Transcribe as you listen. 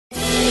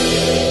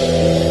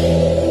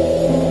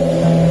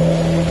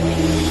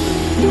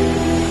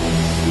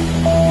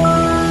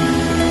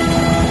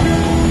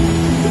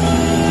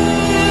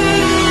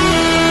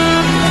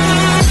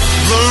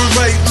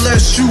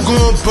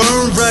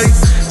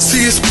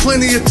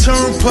Plenty of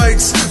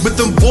turnpikes with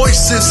them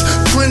voices,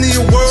 plenty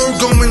of word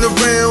going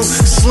around.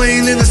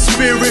 Slain in the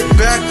spirit,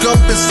 back up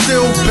and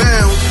still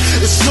bound.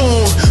 It's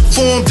on,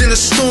 formed in a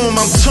storm,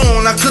 I'm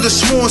torn. I could've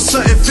sworn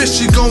something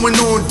fishy going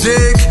on,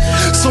 dig.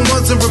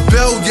 Someone's in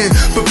rebellion,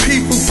 but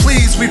people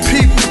please, we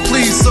people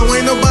please. So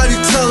ain't nobody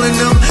telling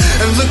them.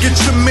 And look at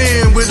your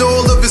man with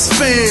all of his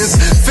fans,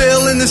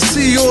 failing to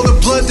see all the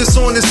blood that's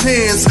on his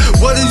hands.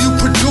 What are you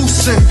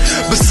producing,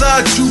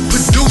 besides you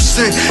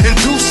producing,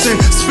 inducing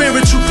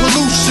spiritual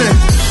pollution?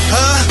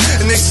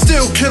 And they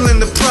still killing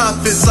the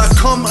prophets. I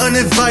come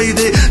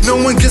uninvited, no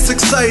one gets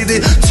excited.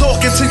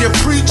 Talking to your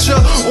preacher,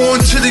 on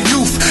to the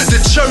youth.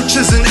 The church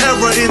is in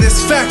error and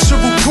it's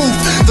factual proof.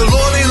 The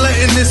Lord ain't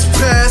letting this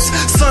pass.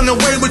 Son,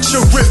 away with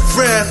your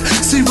riffraff.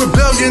 See,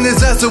 rebellion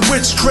is as a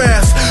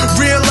witchcraft.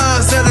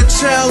 Realize that a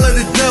child of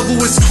the devil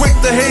is quick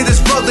to hate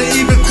his brother,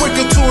 even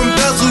quicker to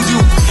embezzle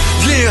you.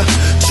 Yeah,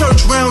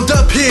 church round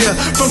up here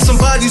from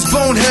somebody's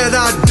bonehead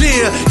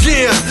idea.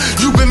 Yeah,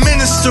 you've been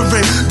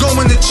ministering,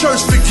 going to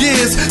church for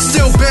years,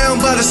 still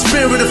bound by the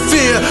spirit of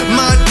fear,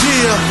 my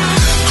dear.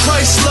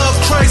 Christ love,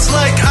 Christ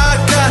like I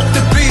got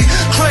to be.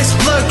 Christ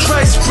blood,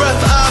 Christ breath,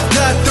 I've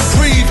got to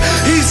breathe.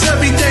 He's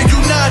everything, you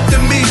not to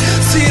me.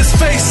 See his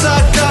face,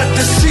 I got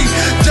to see.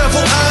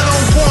 Devil, I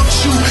don't want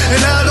you,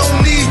 and I don't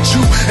need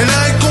you, and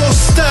I ain't gonna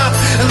stop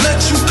and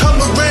let you come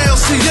around.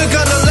 See, you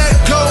gotta let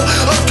go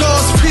of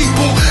God's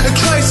people, and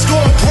Christ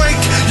gonna break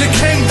your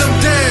kingdom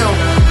down.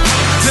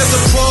 There's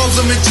a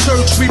problem in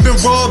church, we've been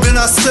robbing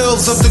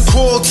ourselves of the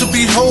call to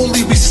be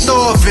holy, we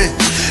starving.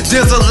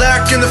 There's a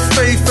lack in the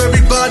faith,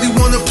 everybody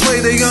wanna play,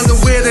 they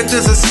unaware that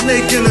there's a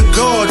snake in the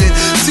garden.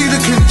 See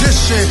the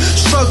condition,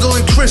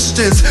 struggling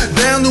Christians,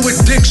 bound to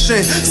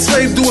addiction,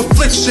 slave to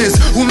afflictions,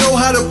 who know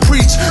how to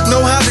preach, know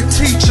how to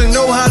teach, and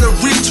know how to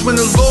reach when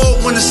the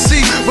Lord wanna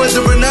see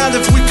whether or not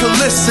if we can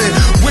listen.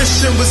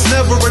 Wishing was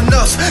never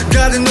enough,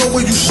 gotta know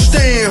where you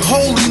stand.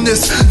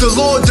 Holiness, the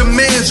Lord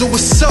demands, or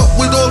what's up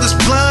with all this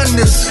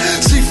blindness?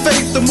 See,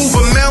 faith to move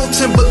a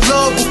mountain, but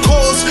love will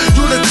cause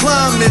you to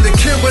climb it. A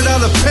kid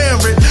without a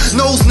parent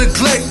knows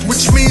neglect,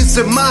 which means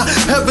that my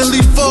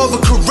heavenly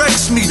Father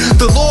corrects me.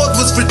 The Lord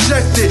was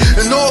rejected,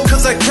 and all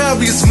cause I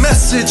carry his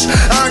message.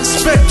 I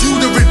expect you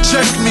to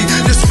reject me.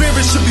 Your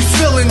spirit should be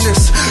feeling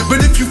this,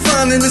 but if you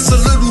finding this a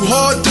little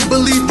hard to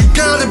believe, you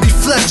gotta be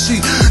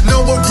fleshy.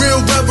 Know what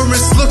real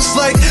reverence looks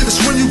like? It's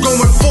when you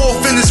going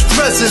forth in his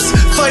presence,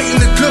 fighting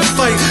the good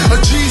fight. A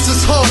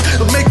Jesus heart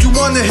will make you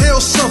wanna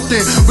heal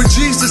something. With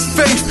Jesus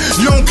faith,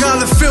 you don't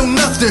gotta feel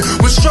nothing.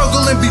 When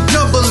struggling be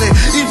doubling,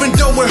 even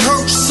though it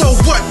hurts, so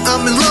what?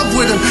 I'm in love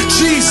with him,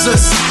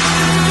 Jesus.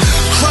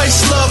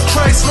 Christ love,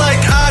 Christ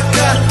like I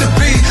got to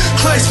be.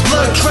 Christ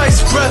blood,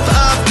 Christ breath,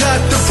 I've got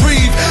to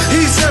breathe.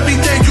 He's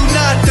everything, you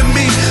not to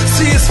me.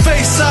 See his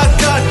face, I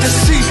got to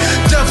see.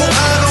 Devil,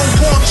 I don't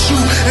want you,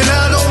 and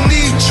I don't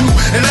need you,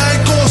 and I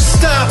ain't gonna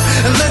stop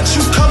and let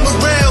you come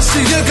around.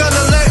 See, you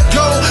gotta let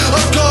go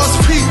of God's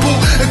people,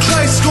 and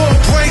Christ gonna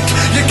break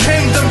your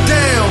kingdom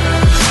down.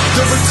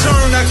 The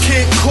return, I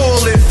can't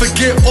call it,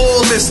 forget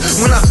all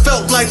this. When I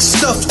felt like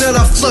stuff that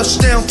I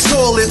flushed down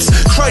toilets,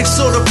 Christ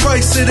saw the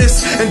price of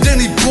this, and then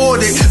he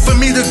bought it. For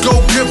me to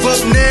go give up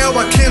now,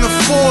 I can't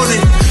afford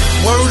it.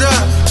 Word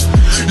up.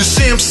 You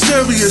see, I'm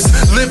serious,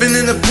 living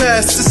in the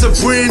past, it's a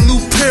brand new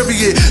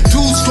period.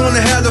 Dudes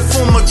gonna have a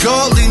form of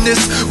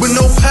godliness with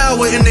no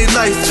power in their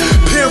life,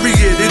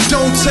 period. It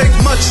don't take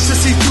much to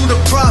see through the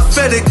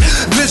prophetic.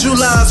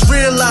 Visualize,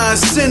 realize,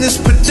 sin is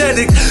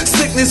pathetic.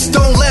 Sickness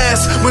don't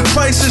last when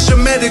Christ is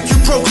your medic. You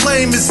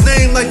proclaim his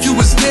name like you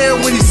was there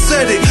when he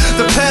said it.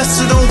 The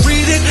pastor don't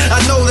read it, I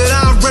know that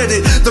I read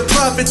it. The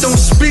prophet don't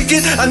speak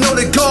it, I know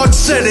that God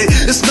said it.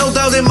 It's no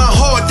doubt in my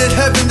heart that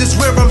heaven is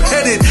where I'm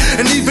headed.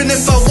 And even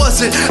if I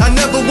wasn't, I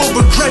never will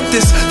regret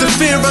this. The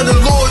fear of the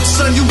Lord,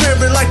 son, you wear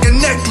it like a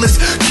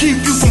necklace.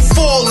 Keep you from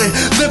falling,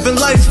 living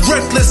life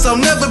reckless. I'll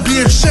never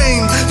be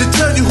ashamed to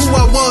tell you who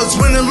I was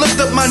when I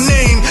looked up my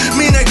name.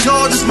 Mean that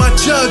God is my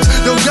judge,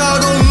 though y'all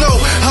don't know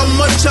how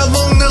much I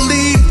long to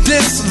lead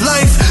this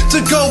life to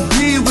go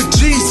be with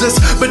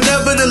Jesus. But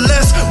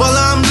nevertheless, while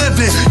I'm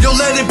living, yo,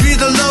 let it be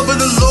the love of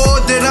the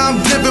Lord that I'm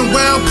giving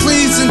while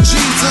pleasing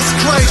Jesus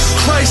Christ.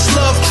 Christ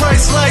love,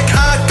 Christ like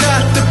I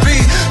got to be.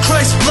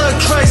 Christ blood,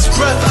 Christ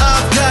breath,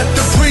 I've got to